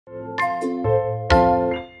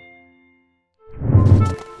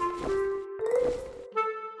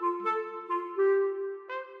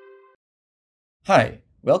Hi,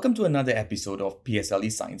 welcome to another episode of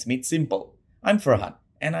PSLE Science Made Simple. I'm Firhad,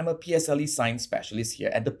 and I'm a PSLE Science Specialist here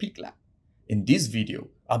at the Pique Lab. In this video,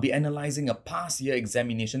 I'll be analysing a past year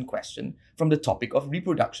examination question from the topic of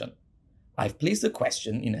reproduction. I've placed the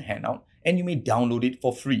question in a handout, and you may download it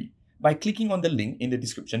for free by clicking on the link in the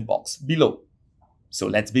description box below. So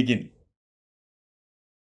let's begin.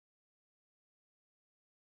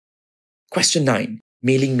 Question 9.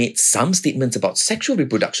 Mei-Ling made some statements about sexual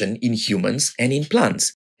reproduction in humans and in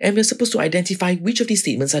plants, and we're supposed to identify which of these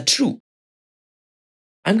statements are true.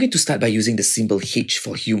 I'm going to start by using the symbol H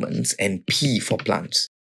for humans and P for plants,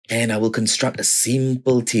 and I will construct a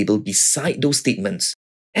simple table beside those statements.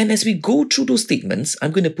 And as we go through those statements,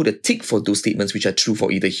 I'm going to put a tick for those statements which are true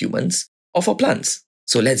for either humans or for plants.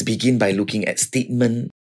 So let's begin by looking at statement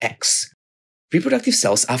X. Reproductive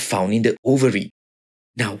cells are found in the ovary.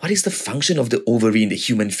 Now, what is the function of the ovary in the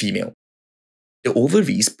human female? The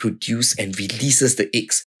ovaries produce and releases the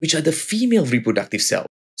eggs, which are the female reproductive cell.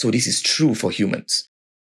 So this is true for humans.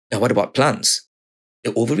 Now, what about plants?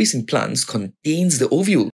 The ovaries in plants contains the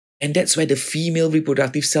ovule, and that's where the female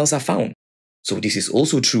reproductive cells are found. So this is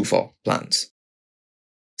also true for plants.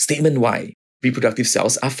 Statement Y. Reproductive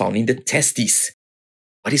cells are found in the testes.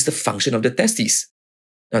 What is the function of the testes?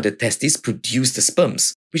 Now, the testes produce the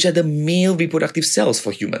sperms, which are the male reproductive cells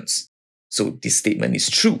for humans. So this statement is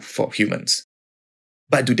true for humans.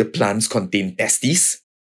 But do the plants contain testes?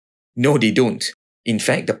 No, they don't. In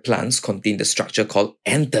fact, the plants contain the structure called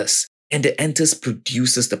anthers, and the anthers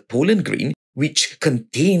produces the pollen grain, which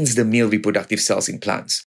contains the male reproductive cells in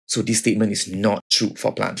plants. So this statement is not true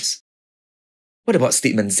for plants. What about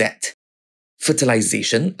statement Z?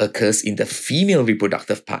 Fertilization occurs in the female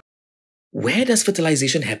reproductive part. Where does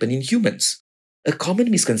fertilization happen in humans? A common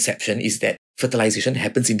misconception is that fertilization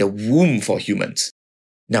happens in the womb for humans.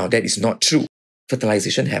 Now, that is not true.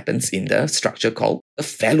 Fertilization happens in the structure called a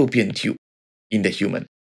fallopian tube in the human.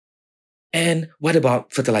 And what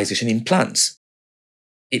about fertilization in plants?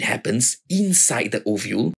 It happens inside the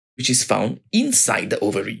ovule, which is found inside the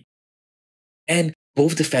ovary. And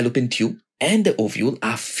both the fallopian tube and the ovule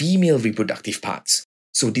are female reproductive parts.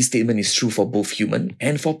 So this statement is true for both human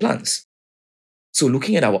and for plants. So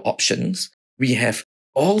looking at our options, we have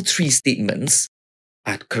all three statements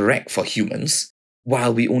are correct for humans,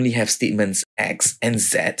 while we only have statements X and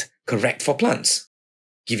Z correct for plants,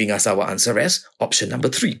 giving us our answer as option number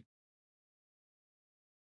 3.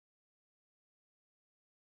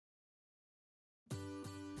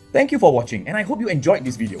 Thank you for watching, and I hope you enjoyed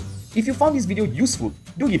this video. If you found this video useful,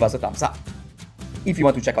 do give us a thumbs up. If you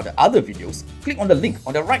want to check out the other videos, click on the link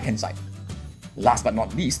on the right hand side. Last but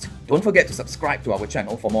not least, don't forget to subscribe to our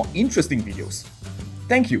channel for more interesting videos.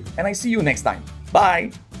 Thank you, and I see you next time.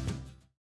 Bye!